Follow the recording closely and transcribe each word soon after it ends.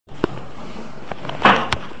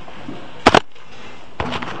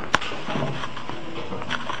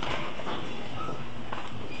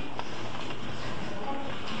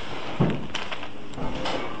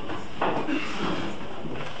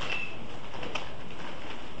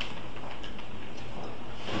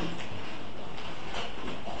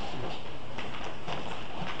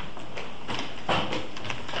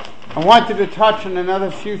I wanted to touch on another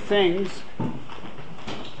few things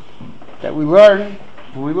that we learn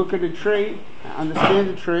when we look at a tree, understand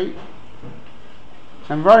the tree.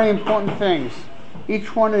 Some very important things.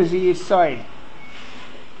 Each one is a yesod.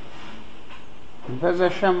 And Bez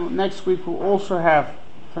Hashem, next week we'll also have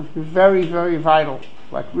something very, very vital,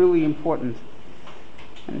 like really important.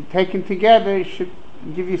 And taken together, it should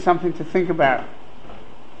give you something to think about.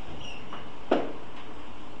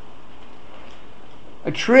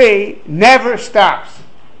 A tree never stops.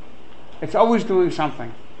 It's always doing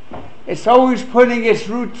something. It's always putting its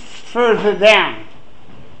roots further down.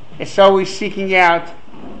 It's always seeking out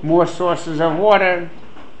more sources of water.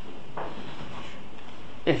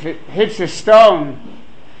 If it hits a stone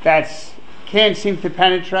that can't seem to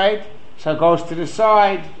penetrate, so it goes to the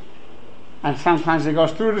side, and sometimes it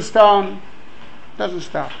goes through the stone. It doesn't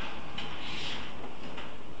stop.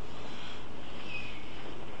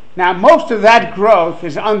 Now, most of that growth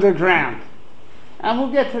is underground. And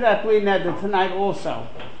we'll get to that tonight also.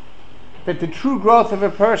 That the true growth of a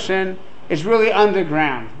person is really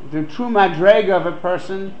underground. The true madrega of a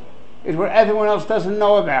person is what everyone else doesn't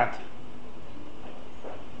know about.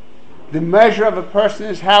 The measure of a person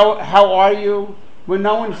is how are you when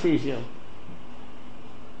no one sees you.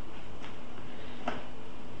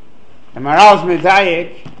 The Maral's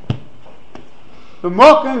medayik,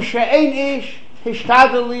 b'mokum she'ein ish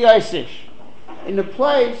hishtadel liyosish. In the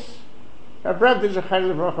place, Rabbi Zechariah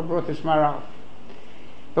Levracha brought this Maral.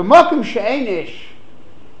 B'mokum she'ein ish,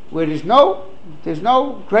 where there's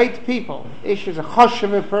no great people. Ish is a chosh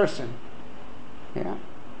of a person. Yeah.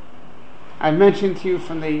 I mentioned to you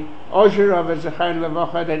from the Ozher of Zechariah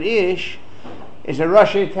Levracha that Ish is a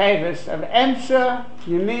Rashi Tevis of Emsa,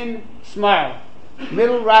 Yamin, Smile.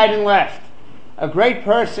 Middle, right, and left. A great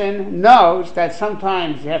person knows that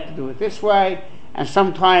sometimes you have to do it this way, and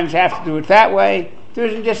sometimes you have to do it that way. There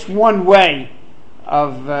isn't just one way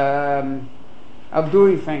of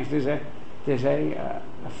doing things. There's a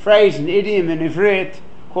phrase, an idiom in Ivrit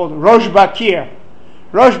called Rosh Bakir.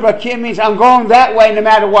 Rosh Bakir means I'm going that way no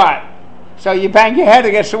matter what. So you bang your head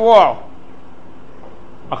against the wall.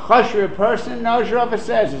 A chashur person knows, Rava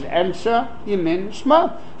says, is emsa, yamin,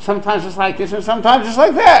 shma. Sometimes it's like this and sometimes it's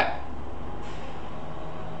like that.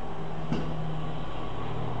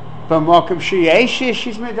 B'mokum sheyeshish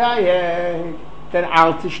is medayek, that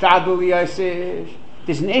al tishtadul liyosish.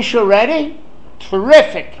 There's an ish already?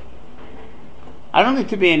 Terrific. I don't need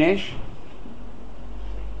to be an ish.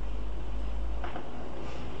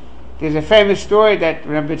 There's a famous story that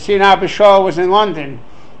Rabbi Tzin Abba Shaul was in London.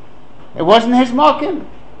 It wasn't his mokim.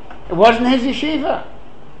 It wasn't his yeshiva.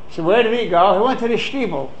 So where did he go? He went to the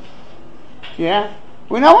shtibel. Yeah?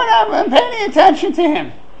 No one paid any attention to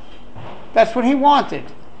him. That's what he wanted.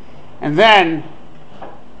 And then,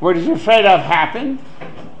 what he's afraid of happened.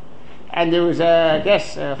 And there was,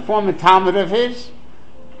 a former Talmud of his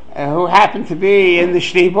who happened to be in the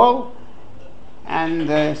shtibel. And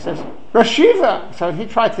says, Rosh Yeshiva. So he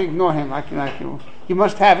tried to ignore him, like you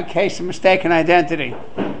must have a case of mistaken identity.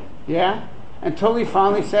 Yeah? Until he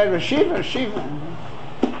finally said, Rosh Yeshiva, Rosh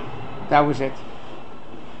Yeshiva. That was it.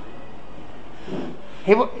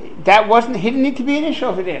 He didn't need to be an ish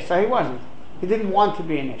over there, so he wasn't. He didn't want to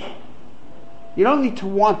be an ish. You don't need to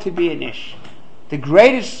want to be an ish. The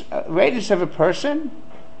greatest of a person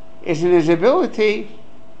is in his ability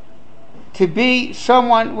to be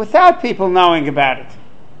someone without people knowing about it.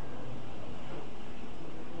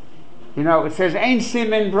 You know, it says, Ein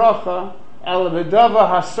simin brocha el b'dava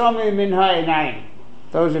hasomi min ha'inayim.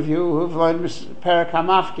 Those of you who've learned Perek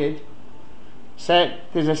HaMafkid said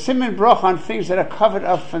there's a simin brocha on things that are covered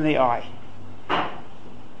up from the eye.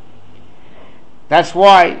 That's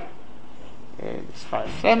why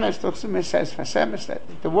Fasemis says that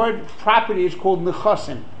the word property is called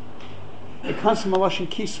nechasim. It comes from a lashon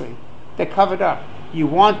kisui. They're covered up. You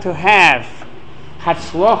want to have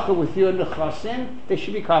hatzlocha with your nechasim, they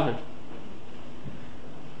should be covered.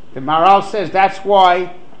 The Maral says that's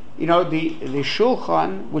why, the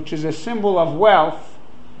shulchan, which is a symbol of wealth,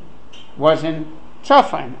 was in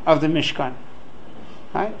tzafan of the Mishkan.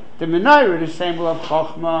 Right? The menorah, the symbol of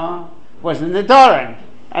chokhmah, was in the Doran.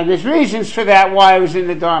 And there's reasons for that why it was in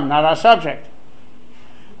the Doran, not our subject.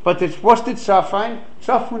 But what's the tzafan?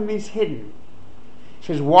 Tzafan means hidden. It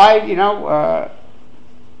says why,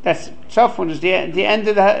 that's tzafan is the end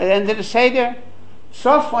of the Seder.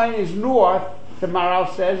 Tzafan is north, the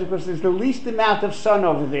Maral says, because there's the least amount of sun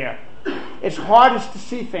over there. It's hardest to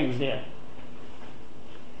see things there.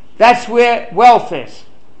 That's where wealth is,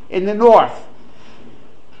 in the north.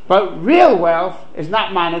 But real wealth is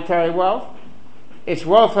not monetary wealth. It's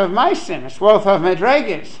wealth of maisim. It's wealth of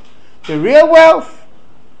madregas. The real wealth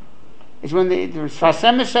is when the Sfas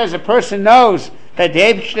Emes says a person knows that the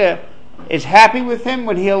Eibishter is happy with him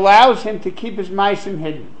when he allows him to keep his meisim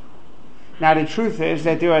hidden. Now the truth is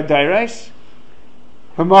that there are dairais,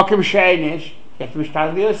 v'mokim she'enish, you have to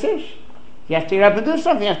mishtadel yosish. You have to get up and do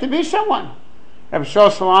something. You have to be someone. Rabbi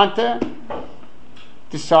Shol Salanta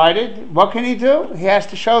decided, what can he do? He has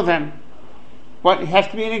to show them. He has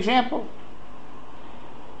to be an example.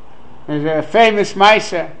 There's a famous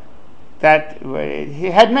Maisa that he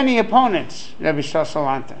had many opponents, Rabbi Shol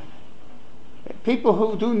Salanta. People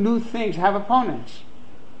who do new things have opponents.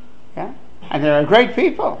 Yeah? And there are great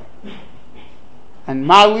people. And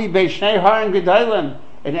Mali Beishnei Haran Gedolim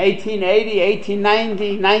in 1880,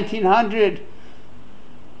 1890, 1900,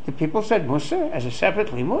 the people said Musa as a separate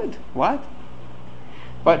limud. What?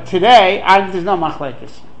 But today, there's no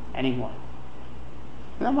machlekes anymore.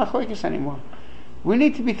 There's no machlekes anymore. We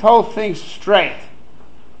need to be told things straight.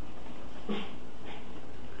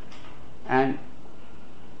 And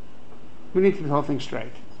we need to be told things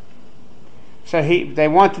straight. So they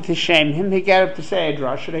wanted to shame him. He got up to say a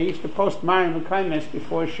drasha. They used to post Marim Mekaymis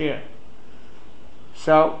before Shir.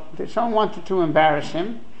 So someone wanted to embarrass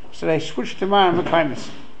him, so they switched to Marim Mekaymis.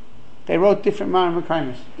 They wrote different Marim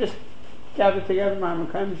Mekaymis. Just gathered together Marim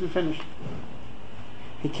Mekaymis and finished.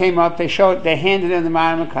 He came up. They handed him the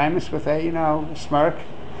Marim Mekaymis with a smirk.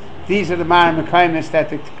 These are the Marim Mekaymis that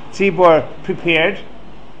the Tzibor prepared.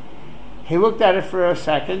 He looked at it for a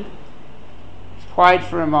second, quiet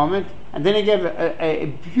for a moment, and then he gave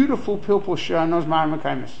a beautiful pilpul shir on those Marim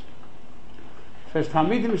Mekaymis. So his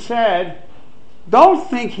Talmidim said, don't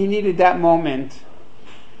think he needed that moment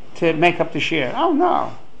to make up the shir. Oh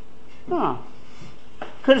no.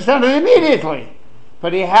 Could have done it immediately.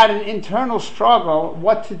 But he had an internal struggle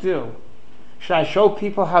what to do. Should I show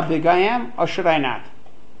people how big I am, or should I not?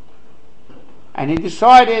 And he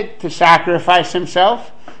decided to sacrifice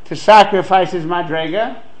himself, to sacrifice his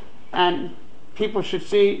madrega, and people should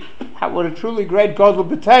see what a truly great Godel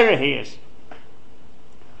B'Torah he is.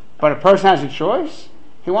 But a person has a choice.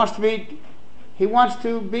 He wants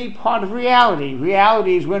to be part of reality.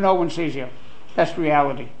 Reality is where no one sees you. That's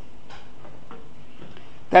reality.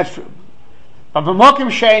 That's true. But b'mokim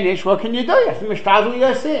sheinish, what can you do? You have to mishtadel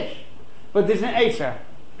yosish. But there's an Eitzah.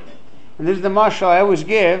 And this is the mashal I always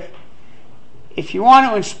give. If you want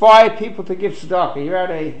to inspire people to give tzedakah, you're at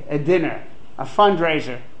a dinner, a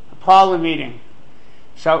fundraiser, a parlor meeting.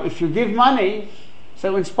 So if you give money,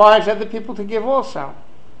 so it inspires other people to give also.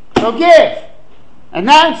 So give.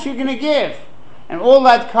 Announce you're going to give. And all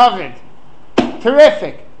that covered.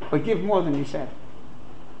 Terrific. But give more than you said.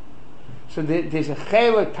 So there's a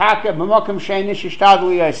chelek taka b'mokim sheinish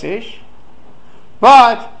ishtadlu yasish,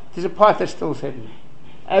 but there's a part that still is hidden.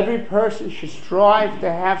 Every person should strive to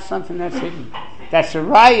have something that's hidden. That's a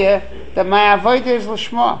raya that my avodah is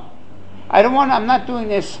l'shma. I'm not doing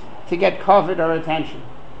this to get covered or attention.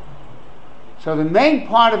 So the main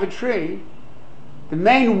part of a tree, the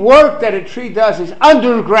main work that a tree does is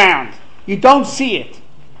underground. You don't see it.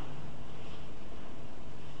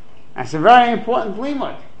 That's a very important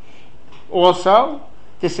limud. Also,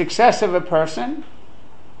 the success of a person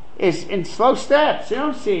is in slow steps. You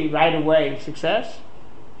don't see right away success.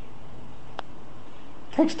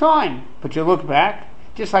 It takes time. But you look back,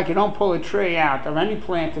 just like you don't pull a tree out of any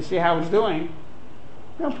plant to see how it's doing.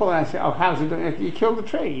 You don't pull it out and say, oh, how's it doing? You kill the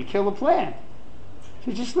tree, you kill the plant.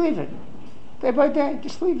 So just leave it. Day by day,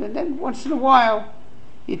 just leave it. And then once in a while,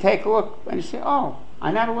 you take a look and you say, oh,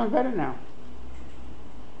 I know how to learn better now.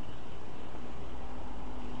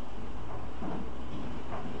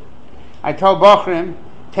 I told Bochrim,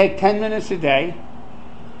 take 10 minutes a day,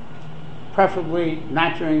 preferably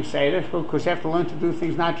not during Seder, because you have to learn to do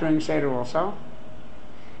things not during Seder also.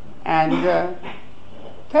 And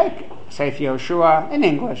take Sefer Yoshua in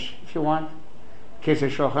English, if you want.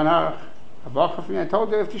 Kitzur Shulchan Aruch. I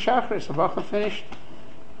told you after Shachris, Bochrim finished.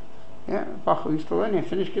 Yeah, Bochrim used to learn and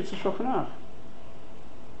finished Kitzur Shulchan Aruch.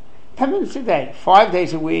 10 minutes a day, 5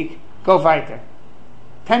 days a week, go weiter.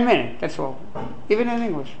 10 minutes, that's all. Even in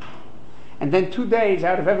English. And then 2 days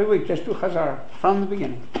out of every week, just do Chazar from the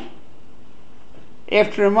beginning.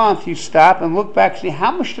 After a month, you stop and look back and see how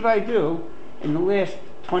much did I do in the last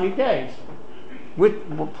 20 days,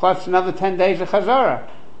 plus another 10 days of Chazara.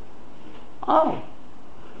 Oh,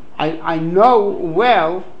 I know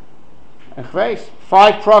well, 5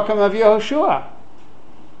 prakim of Yehoshua.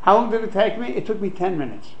 How long did it take me? It took me 10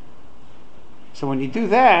 minutes. So when you do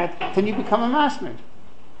that, then you become a masmid.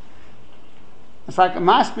 It's like a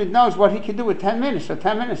masmid knows what he can do with 10 minutes, so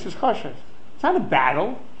 10 minutes is kosher. It's not a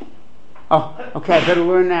battle. Oh, okay, I better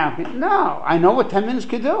learn now. No, I know what 10 minutes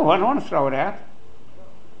could do. I don't want to throw it out.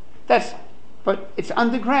 but it's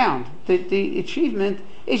underground. The achievement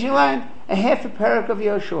is you learn a half a parak of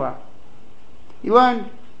Yoshua. You learn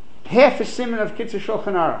half a siman of Kitzur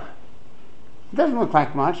Shulchan Aruch. It doesn't look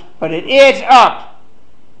like much, but it adds up.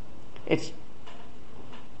 It's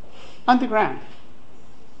underground.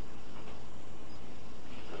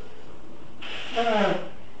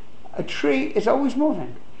 A tree is always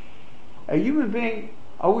moving. A human being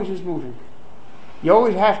always is moving. You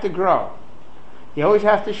always have to grow. You always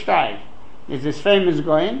have to steig. There's this famous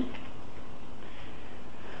goyim.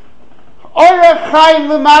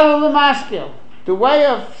 The way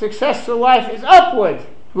of successful life is upward.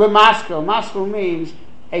 Lemaskil. Maskil means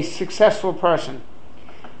a successful person.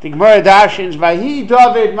 The Gemara darshins, Vahi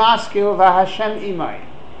David Maskil v'Hashem imay.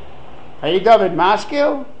 Vahi David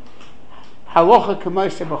Maskil, halacha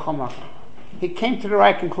k'moiseh b'chomach. He came to the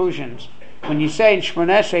right conclusions. When you say in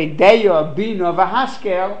Shmoneh Esrei, Deya Bina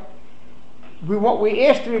v'Haskel, what we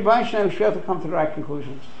asked the Rebbeinu Shalom, we failed to come to the right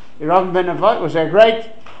conclusions. The Rav Ben Avot was a great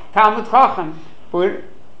Talmud Chacham, but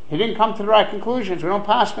he didn't come to the right conclusions. We don't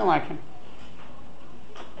pass him like him.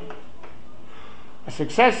 A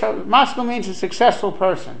successful, Maskil means a successful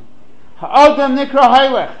person. Ha'odam nikra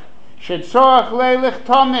haylech, shetzorach leilich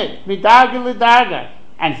tomid, midarga lidarga.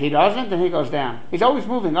 And if he doesn't, then he goes down. He's always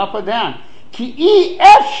moving up or down. Ki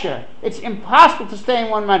efsher. It's impossible to stay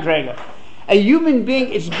in one madrega. A human being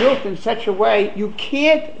is built in such a way you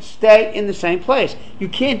can't stay in the same place. You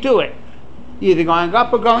can't do it. You're either going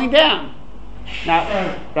up or going down. Now,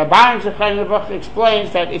 Rabban Zechariah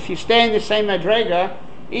explains that if you stay in the same madrega,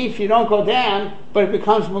 if you don't go down, but it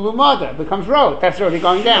becomes malumada, it becomes road, that's already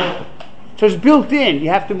going down. So it's built in, you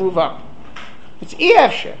have to move up. It's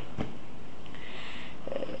efsher.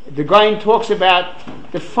 The guy talks about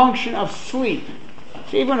the function of sleep.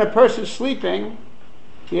 So even when a person's sleeping,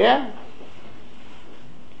 yeah,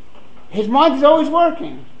 his mind is always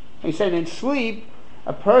working. He said in sleep,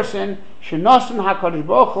 a person shenosan hakadosh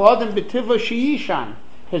baruch hu adam b'tiva sheyishan.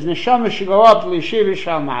 His neshama should go up to l'yeshiva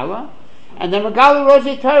shalmala, and then Megali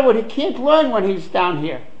Rosei Torah, what he can't learn when he's down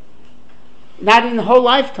here, not in the whole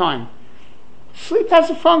lifetime. Sleep has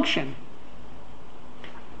a function.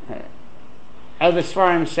 Other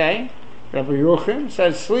Sfarim say, Rabbi Yochanan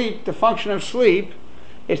says, sleep. The function of sleep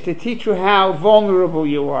is to teach you how vulnerable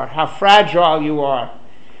you are, how fragile you are.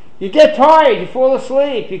 You get tired, you fall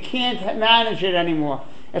asleep, you can't manage it anymore.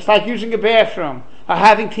 It's like using a bathroom or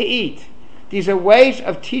having to eat. These are ways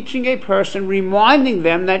of teaching a person, reminding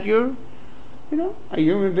them that you're, a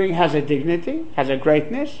human being has a dignity, has a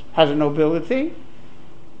greatness, has a nobility.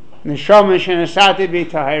 So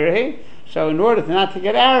in order not to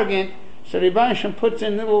get arrogant, so the Rebbeinu Shalom puts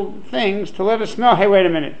in little things to let us know, hey, wait a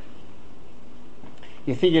minute.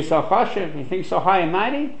 You think you're so chashiv, you think so high and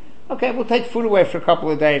mighty? Okay, we'll take food away for a couple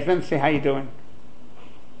of days, then see how you're doing.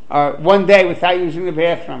 Or 1 day without using the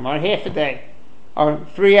bathroom, or half a day, or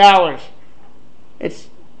 3 hours. It's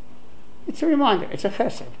a reminder. It's a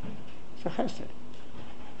chesed. It's a chesed.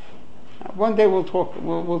 One day we'll talk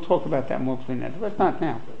about that more plainly, but not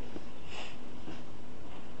now.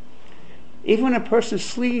 Even when a person's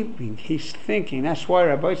sleeping, he's thinking. That's why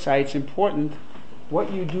Rabbi say it's important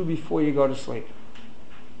what you do before you go to sleep.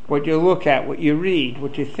 What you look at, what you read,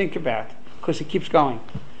 what you think about, because it keeps going.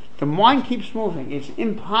 The mind keeps moving. It's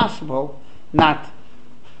impossible not.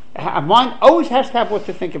 A mind always has to have what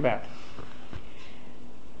to think about.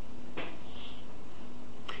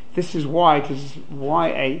 This is why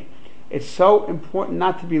it's so important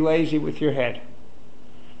not to be lazy with your head.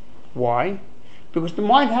 Why? Because the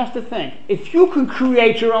mind has to think. If you can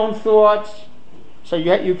create your own thoughts, so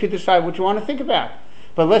you could decide what you want to think about.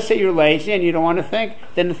 But let's say you're lazy and you don't want to think,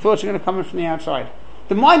 then the thoughts are going to come in from the outside.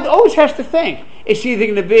 The mind always has to think. It's either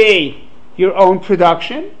going to be your own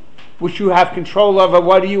production, which you have control over,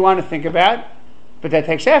 what do you want to think about, but that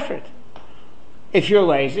takes effort. If you're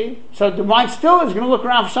lazy, so the mind still is going to look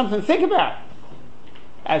around for something to think about.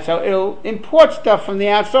 And so it'll import stuff from the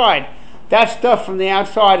outside. That stuff from the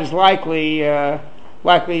outside is likely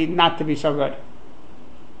not to be so good.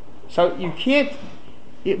 So you can't,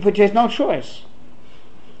 but there's no choice.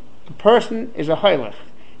 The person is a haylech.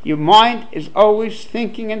 Your mind is always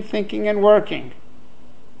thinking and working.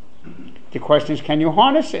 The question is, can you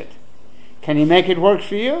harness it? Can you make it work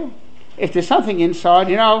for you? If there's something inside,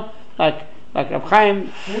 like Reb Chaim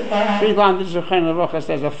Friedland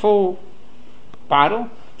says, a full bottle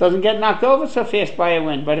doesn't get knocked over so fast by a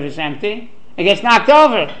wind, but if it's empty, it gets knocked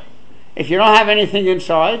over. If you don't have anything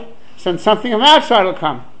inside, then something from outside will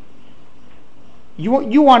come.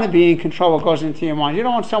 You want to be in control of what goes into your mind. You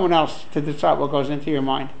don't want someone else to decide what goes into your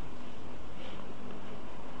mind.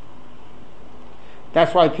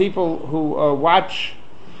 That's why people who watch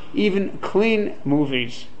even clean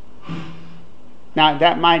movies. Now,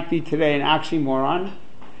 that might be today an oxymoron,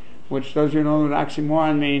 which those of you know what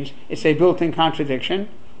oxymoron means, it's a built-in contradiction.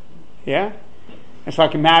 Yeah? It's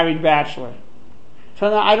like a married bachelor. So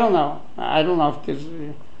now, I don't know if there's...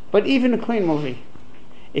 But even a clean movie,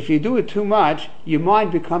 if you do it too much, your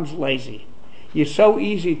mind becomes lazy. You're so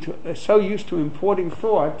used to importing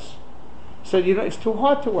thoughts, so it's too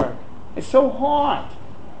hard to work. It's so hard.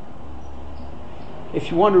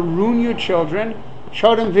 If you want to ruin your children,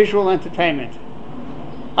 show them visual entertainment.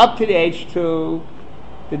 Up to the age 2,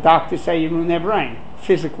 the doctors say you ruin their brain.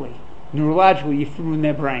 Physically, neurologically, you ruin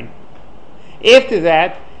their brain. After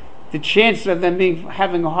that, the chances of them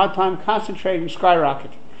having a hard time concentrating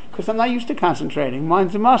skyrocket. Because I'm not used to concentrating.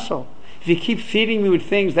 Mine's a muscle. If you keep feeding me with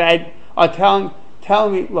things that are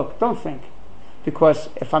telling me, look, don't think. Because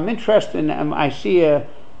if I'm interested in, I see a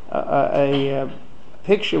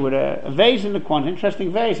picture with a vase in the corner,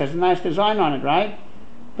 interesting vase, has a nice design on it, right?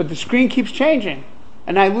 But the screen keeps changing,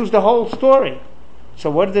 and I lose the whole story.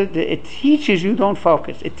 So it teaches you don't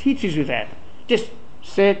focus. It teaches you that. Just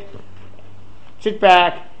sit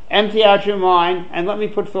back, empty out your mind, and let me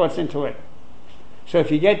put thoughts into it. So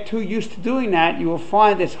if you get too used to doing that, you will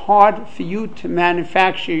find it's hard for you to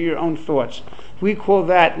manufacture your own thoughts. We call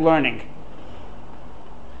that learning.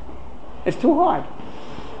 It's too hard.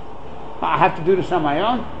 I have to do this on my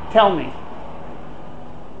own? Tell me.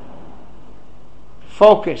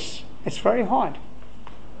 Focus. It's very hard.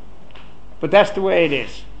 But that's the way it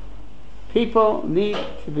is. People need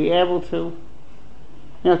to be able to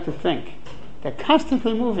think. They're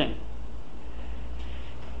constantly moving.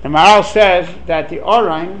 The Maharal says that the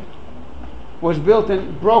Orain was built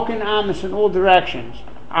in broken amas in all directions.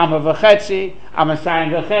 Amma v'chetzi, Amma sayin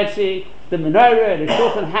v'chetzi. The menorah, the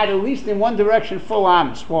shulchan had at least in one direction full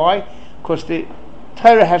amas. Why? Because the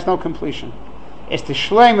Torah has no completion. It's the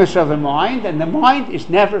shleimus of the mind, and the mind is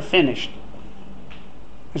never finished.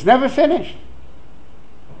 It's never finished.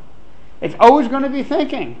 It's always going to be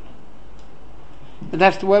thinking. And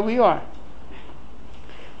that's the way we are.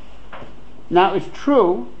 Now it's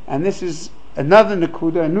true, and this is another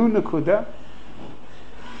nakuda, a new nakuda,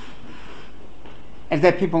 is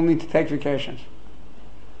that people need to take vacations.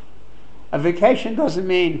 A vacation doesn't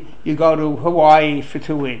mean you go to Hawaii for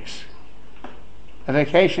 2 weeks. A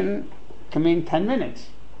vacation can mean 10 minutes.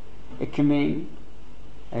 It can mean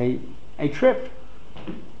a trip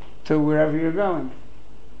to wherever you're going.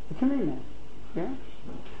 It can mean that. Yeah.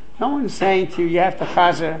 No one's saying to you, you have to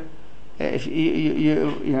chazer if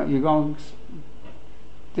you're going.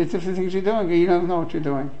 There's different things you're doing. You don't know what you're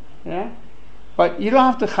doing. Yeah. But you don't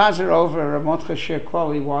have to chazer over a motcha shir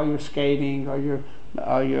klali while you're skating or you're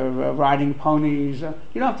riding ponies. You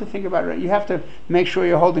don't have to think about it. You have to make sure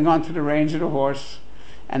you're holding on to the reins of the horse,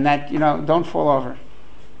 and that don't fall over,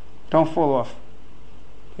 don't fall off.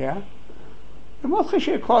 Yeah. The motcha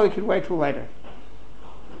shir klali could wait till later,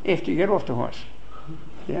 after you get off the horse.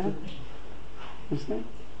 Yeah. Understand?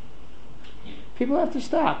 People have to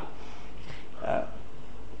stop.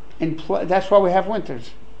 That's why we have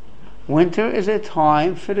winters. Winter is a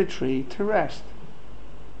time for the tree to rest.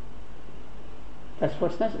 That's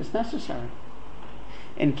what's it's necessary.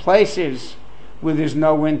 In places where there's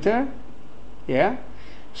no winter, yeah,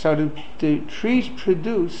 so the trees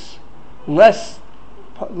produce less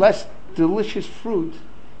delicious fruit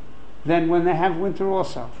than when they have winter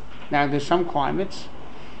also. Now there's some climates,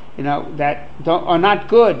 that are not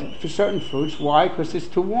good for certain fruits. Why? Because it's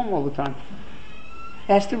too warm all the time.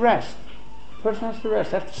 It has to rest. The person has to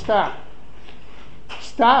rest. Has to stop.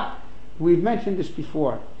 Stop. We've mentioned this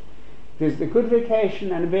before. There's the good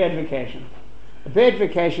vacation and a bad vacation. A bad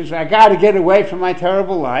vacation is I got to get away from my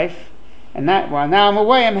terrible life, and now I'm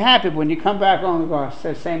away. I'm happy. But when you come back, oh, it's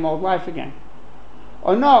the same old life again.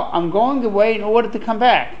 Or no, I'm going away in order to come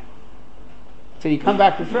back. So you come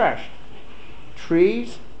back refreshed.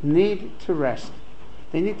 Trees need to rest.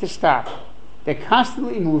 They need to stop. They're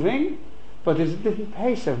constantly moving, but there's a different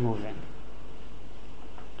pace of moving.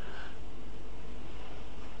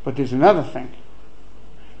 But there's another thing.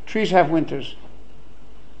 Trees have winters.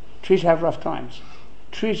 Trees have rough times.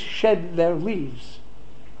 Trees shed their leaves.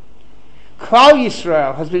 Klal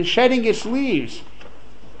Yisrael has been shedding its leaves.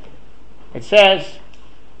 It says,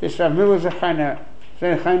 this Rav Miller Zechana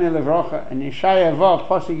Levrocha, in Yeshaya Vav,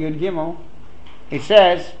 Pasuk Yud Gimel, it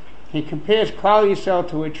says, he compares Klal Yisrael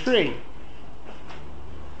to a tree.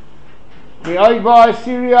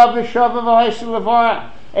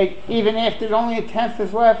 Even after only a tenth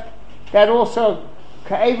is left, that also,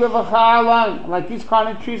 like these kind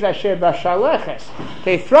of trees,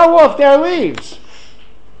 they throw off their leaves.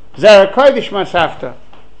 Zera Kodesh Masafta.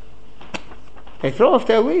 They throw off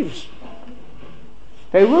their leaves.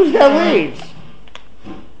 They lose their leaves.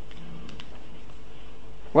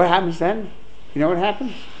 What happens then? You know what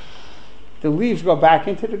happens? The leaves go back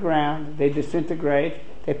into the ground, they disintegrate,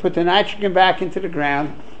 they put the nitrogen back into the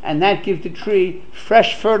ground, and that gives the tree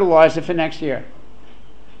fresh fertilizer for next year.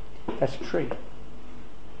 That's a tree.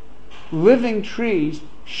 Living trees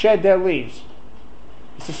shed their leaves.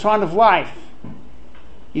 It's a sign of life.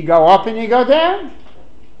 You go up and you go down.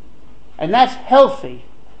 And that's healthy.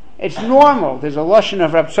 It's normal. There's a lashon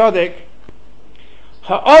of Rab Tzadok.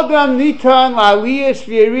 Ha'adam nitan la'aliyas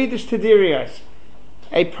v'yeridus tedirias.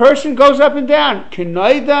 A person goes up and down.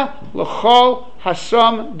 K'noida l'chol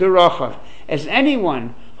hasam derachav. As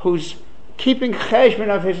anyone who's keeping cheshbon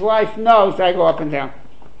of his life knows, I go up and down.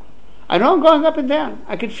 I know I'm going up and down.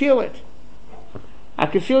 I could feel it. I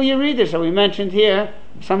could feel Yeridus. So we mentioned here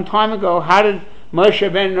some time ago, how did Moshe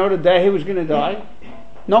Rabbeinu know the day he was going to die?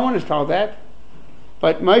 No one is told that.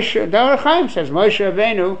 But Moshe, the Orach Chaim says, Moshe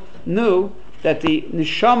Rabbeinu knew that the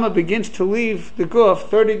neshama begins to leave the guf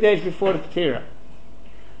 30 days before the Ketira.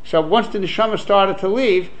 So once the neshama started to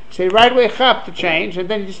leave, say right away chap to change, and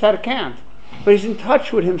then he just had to count. But he's in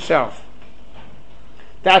touch with himself.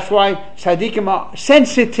 That's why tzaddikim are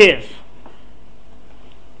sensitive.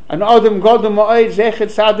 An Adam Godem Ma'od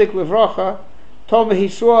Zechet Tzaddik Livrocha told me he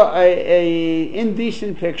saw a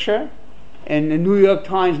indecent picture in the New York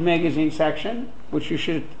Times magazine section, which you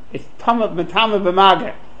should, it's Tama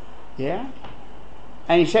B'Maga. Yeah?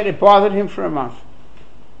 And he said it bothered him for a month.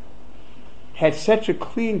 Had such a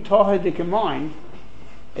clean, Tohadik mind,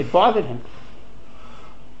 it bothered him.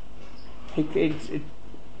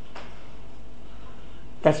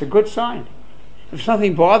 That's a good sign. If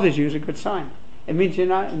something bothers you, it's a good sign. It means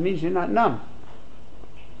you're not numb.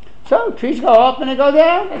 So trees go up and they go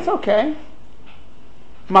down. It's okay.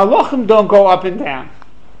 Malachim don't go up and down.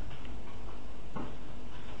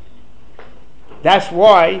 That's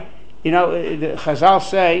why, the Chazal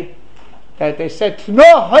say that they said,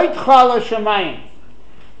 "Tno haid chala shamayim."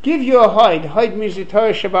 Give you a haid. Haid means the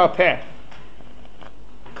Torah Shabbat Peh.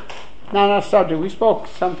 Now, not subject. We spoke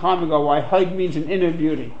some time ago why haid means an inner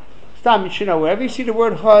beauty. Stop, you should know. Wherever you see the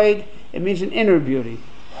word haid, it means an inner beauty.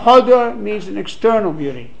 Hadar means an external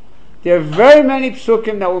beauty. There are very many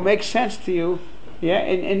psukim that will make sense to you. Yeah,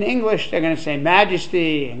 in English they're going to say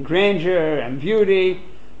majesty and grandeur and beauty.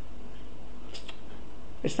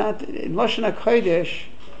 It's not in Lashon HaKodesh.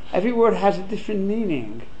 Every word has a different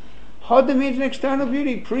meaning. Hadar means an external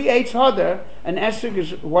beauty. Pre-Eitz Hadar, an esrog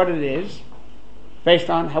is what it is,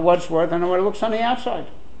 based on what it's worth and what it looks on the outside.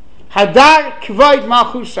 Hadar kvoid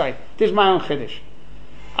malchusai. This is my own chiddush.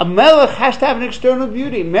 A melech has to have an external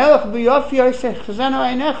beauty. Melech b'yofi yosech chazeno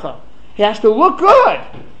einecha. He has to look good.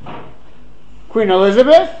 Queen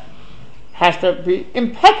Elizabeth has to be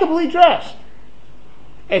impeccably dressed.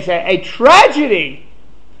 It's a tragedy.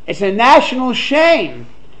 It's a national shame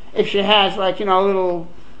if she has a little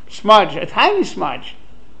smudge, a tiny smudge,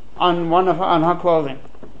 on her clothing,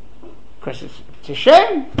 because it's a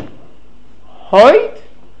shame. Hoid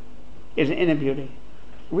is an inner beauty.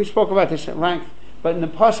 We spoke about this at length. But in the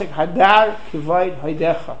pasuk, Hadar Kivayt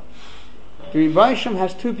Haidecha, the Rebbeinu Shem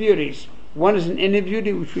has two beauties. One is an inner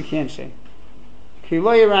beauty which we can't see.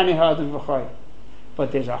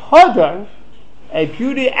 But there's a Hadar, a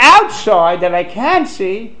beauty outside that I can't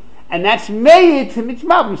see, and that's made to me.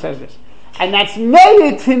 Malbim says this, and that's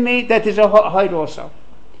made to me that there's a Haid also.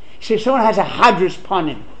 See, if someone has a Hadras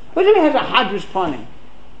Panim, what do you mean has a Hadras Panim?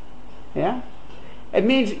 Yeah, it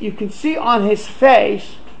means you can see on his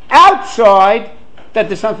face outside that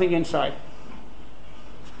there's something inside.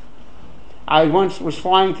 I once was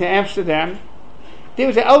flying to Amsterdam. There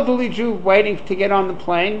was an elderly Jew waiting to get on the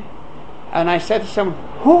plane, and I said to someone,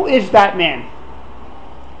 "Who is that man?"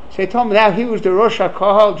 So they told me that he was the Rosh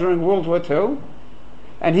HaKohal during World War II,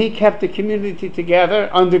 and he kept the community together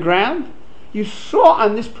underground. You saw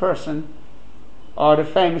on this person, the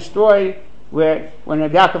famous story where when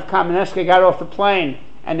Rabbi Yaakov Kamenetsky got off the plane,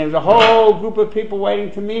 and there was a whole group of people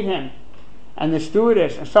waiting to meet him, and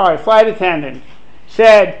the flight attendant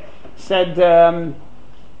said,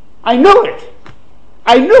 I knew it.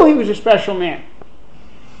 I knew he was a special man.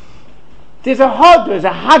 There's a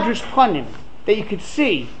hadras panim that you could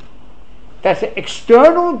see. That's an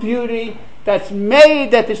external beauty that's made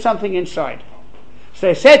that there's something inside. So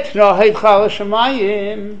they said,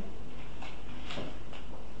 Shamayim,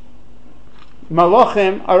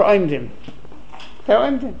 Malachim are oimdim. They're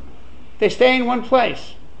oimdim. They stay in one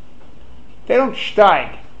place. They don't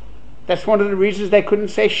steig. That's one of the reasons they couldn't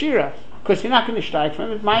say Shira, because you're not going to steig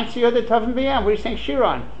from it. Mind see other Tavim B'yam. What are you saying Shira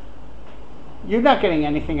on? You're not getting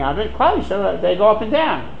anything out of it. Clearly, so they go up and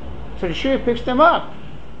down. So the Shir picks them up.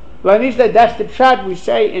 That's the pshat we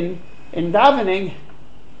say in davening.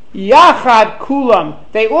 Yachad kulam.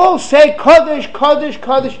 They all say Kodesh, Kodesh,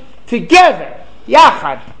 Kodesh together.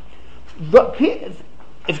 Yachad. But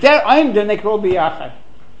if they're Eimden, they can all be Yachad.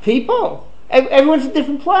 People. Everyone's in a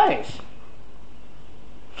different place.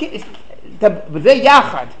 But they're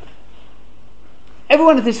Yachad.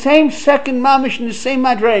 Everyone at the same second mamish in the same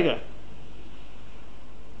madrega.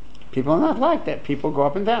 People are not like that. People go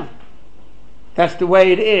up and down. That's the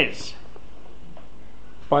way it is.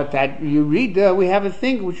 But that Yerida, we have a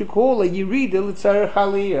thing which you call a Yerida l'tzarech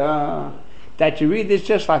aliyah. That Yerida is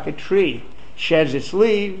just like a tree. Sheds its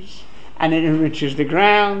leaves and it enriches the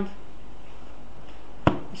ground.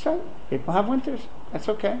 So people have winters. That's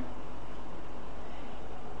okay.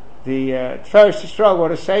 The Tiferes Yisrael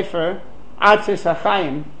wrote a sefer, Atzis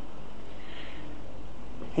HaChaim.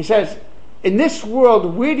 He says, in this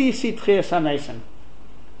world, where do you see Tchias HaMesim?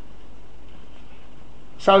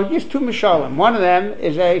 So he gives two mishalim. One of them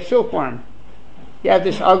is a silkworm. You have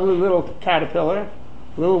this ugly little caterpillar,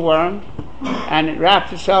 little worm, and it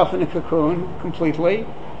wraps itself in a cocoon completely,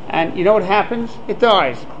 and you know what happens? It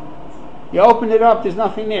dies. You open it up, there's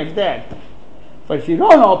nothing there, it's dead. But if you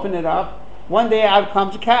don't open it up, one day out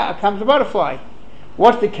comes a butterfly.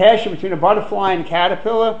 What's the connection between a butterfly and a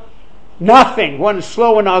caterpillar? Nothing. One is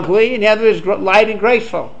slow and ugly, and the other is light and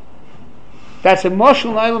graceful. That's a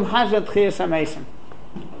moshel no'elam hazard Tchias HaMesim.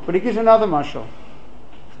 But he gives another mashal.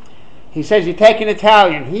 He says you take an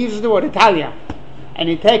Italian, he uses the word Italia, and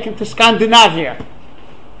you take him to Scandinavia.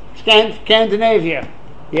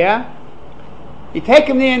 Yeah? You take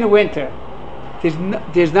him there in the winter.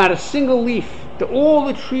 There's not a single leaf. All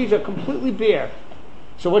the trees are completely bare.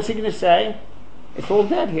 So what's he going to say? It's all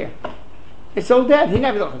dead here. It's all dead.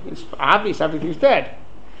 It's obvious everything's dead.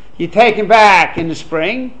 You take him back in the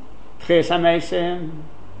spring. Tchias HaMesim.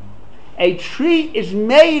 A tree is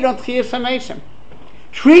made on Tchias HaMesim.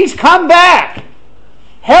 Trees come back.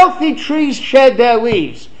 Healthy trees shed their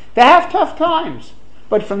leaves. They have tough times.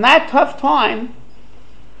 But from that tough time,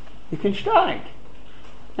 you can strike.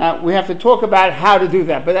 Now, we have to talk about how to do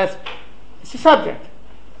that. But it's a subject.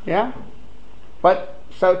 Yeah? But,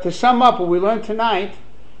 so to sum up what we learned tonight,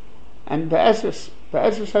 and Be'ezus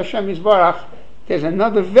Hashem Yisbarach, there's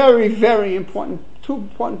another very, very important, two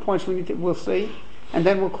important points we'll see, and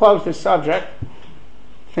then we'll close this subject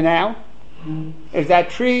for now, is that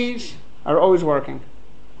trees are always working.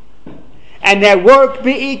 And their work,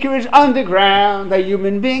 be'ikr, is underground. The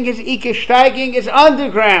human being is ikr steiging, is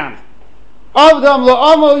underground. Avdam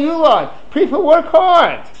lo'amo yulad. People work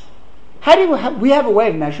hard. How do we have a way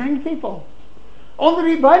of measuring people?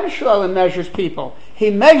 Only Rebbeinu Shalom measures people.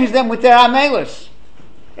 He measures them with their amelis.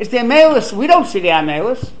 It's the amelis. We don't see the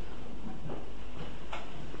amelis.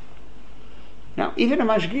 Now, even a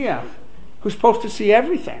mashgiach, who's supposed to see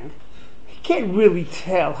everything, he can't really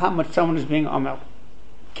tell how much someone is being amel.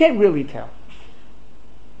 Can't really tell.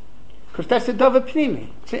 Because that's the davar pnimi.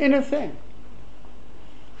 It's an inner thing.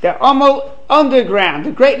 They're amel underground.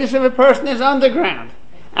 The greatness of a person is underground.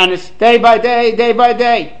 And it's day by day, day by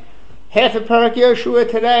day. Half a Perek Yehoshua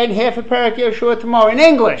today and half a Perek Yehoshua tomorrow in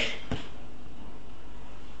English.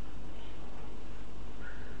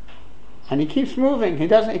 And he keeps moving. He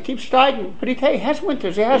keeps steiging. But he has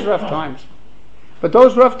winters. He has rough times. But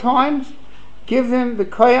those rough times give him the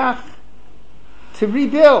koyach to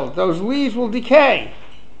rebuild. Those leaves will decay.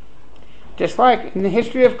 Just like in the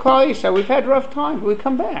history of Klal Yisrael, we've had rough times. We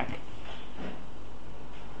come back.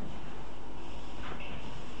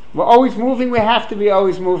 We're always moving. We have to be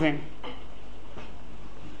always moving.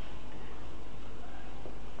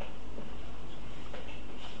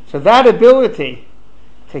 So that ability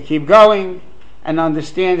to keep going and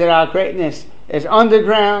understand that our greatness is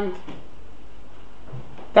underground,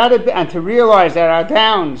 and to realize that our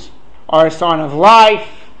downs are a sign of life,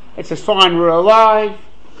 it's a sign we're alive,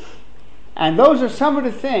 and those are some of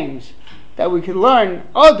the things that we could learn.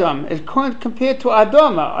 Adam is compared to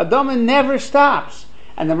Adama. Adama never stops.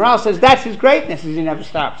 And the Maharal says that's his greatness, is he never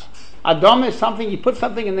stops. Adama is something, you put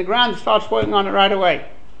something in the ground, it starts working on it right away.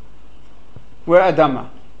 We're Adama.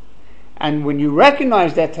 And when you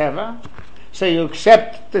recognize that teva, so you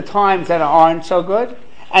accept the times that aren't so good,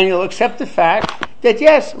 and you'll accept the fact that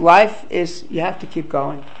yes, life is, you have to keep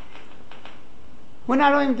going. We're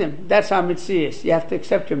not oimdim. That's our mitzias. You have to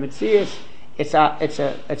accept your mitzias. It's a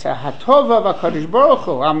hatova of HaKadosh Baruch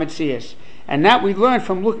Hu, our mitzias. And that we learn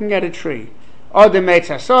from looking at a tree. Odem Eitz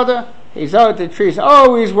HaSoda, the tree is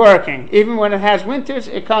always working. Even when it has winters,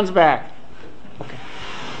 it comes back.